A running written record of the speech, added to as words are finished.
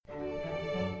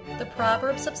The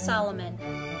Proverbs of Solomon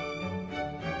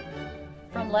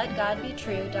from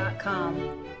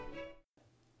LetGodBetrue.com.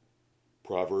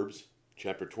 Proverbs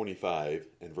chapter 25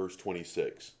 and verse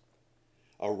 26.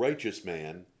 A righteous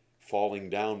man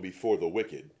falling down before the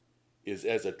wicked is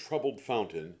as a troubled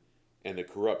fountain and a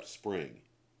corrupt spring.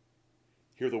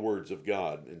 Hear the words of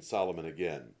God in Solomon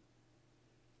again.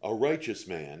 A righteous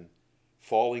man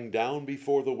falling down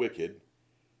before the wicked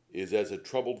is as a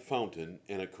troubled fountain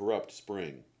and a corrupt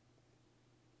spring.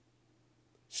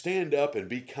 Stand up and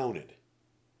be counted.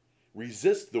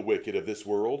 Resist the wicked of this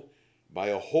world by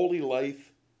a holy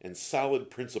life and solid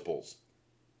principles.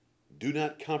 Do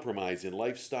not compromise in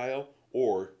lifestyle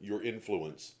or your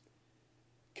influence.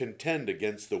 Contend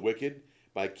against the wicked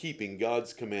by keeping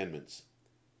God's commandments.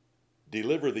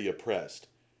 Deliver the oppressed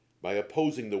by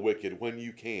opposing the wicked when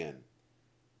you can.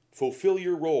 Fulfill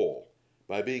your role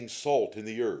by being salt in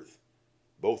the earth,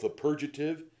 both a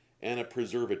purgative and a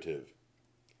preservative.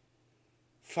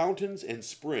 Fountains and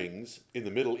springs in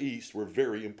the Middle East were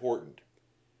very important.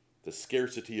 The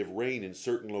scarcity of rain in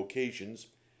certain locations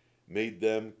made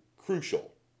them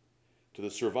crucial to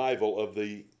the survival of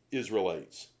the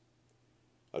Israelites.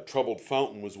 A troubled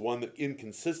fountain was one that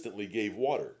inconsistently gave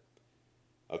water.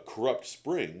 A corrupt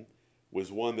spring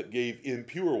was one that gave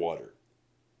impure water.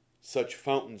 Such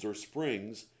fountains or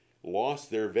springs lost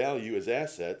their value as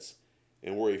assets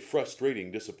and were a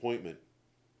frustrating disappointment.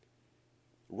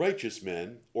 Righteous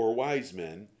men or wise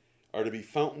men are to be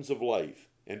fountains of life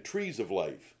and trees of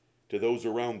life to those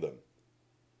around them.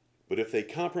 But if they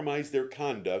compromise their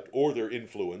conduct or their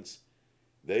influence,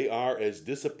 they are as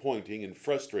disappointing and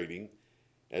frustrating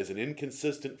as an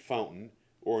inconsistent fountain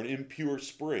or an impure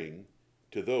spring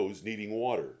to those needing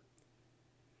water.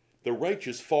 The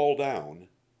righteous fall down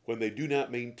when they do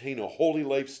not maintain a holy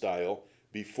lifestyle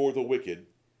before the wicked,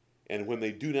 and when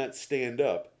they do not stand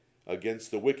up against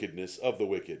the wickedness of the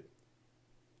wicked.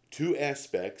 Two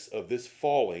aspects of this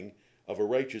falling of a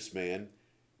righteous man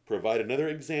provide another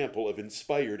example of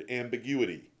inspired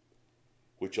ambiguity,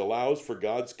 which allows for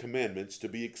God's commandments to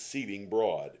be exceeding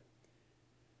broad.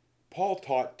 Paul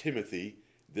taught Timothy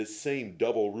this same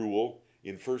double rule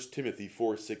in 1 Timothy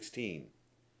 4:16.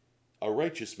 A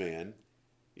righteous man,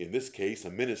 in this case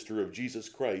a minister of Jesus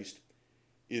Christ,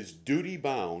 is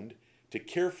duty-bound to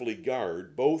carefully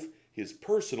guard both his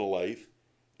personal life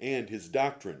and his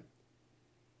doctrine.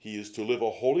 He is to live a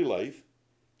holy life,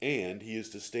 and he is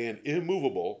to stand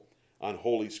immovable on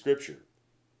Holy Scripture.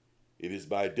 It is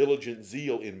by diligent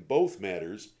zeal in both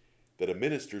matters that a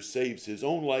minister saves his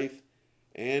own life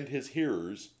and his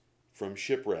hearers from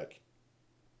shipwreck.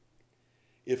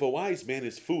 If a wise man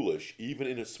is foolish, even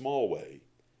in a small way,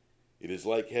 it is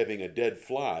like having a dead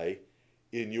fly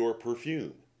in your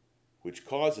perfume, which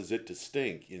causes it to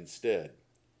stink instead.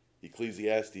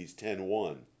 Ecclesiastes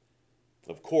 10:1.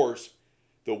 Of course,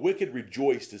 the wicked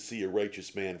rejoice to see a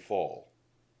righteous man fall.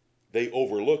 They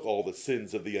overlook all the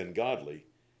sins of the ungodly,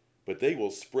 but they will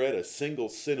spread a single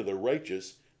sin of the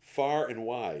righteous far and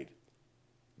wide.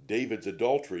 David's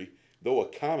adultery, though a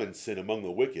common sin among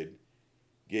the wicked,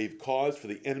 gave cause for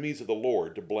the enemies of the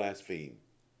Lord to blaspheme.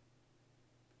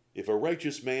 If a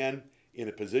righteous man in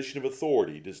a position of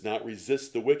authority does not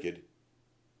resist the wicked,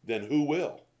 then who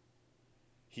will?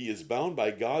 He is bound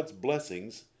by God's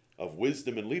blessings of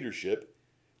wisdom and leadership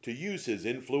to use his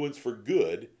influence for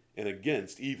good and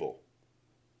against evil.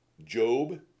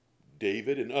 Job,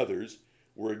 David, and others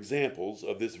were examples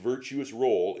of this virtuous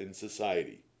role in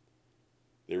society.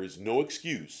 There is no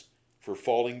excuse for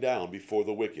falling down before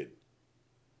the wicked.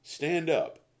 Stand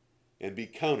up and be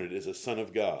counted as a son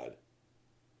of God.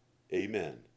 Amen.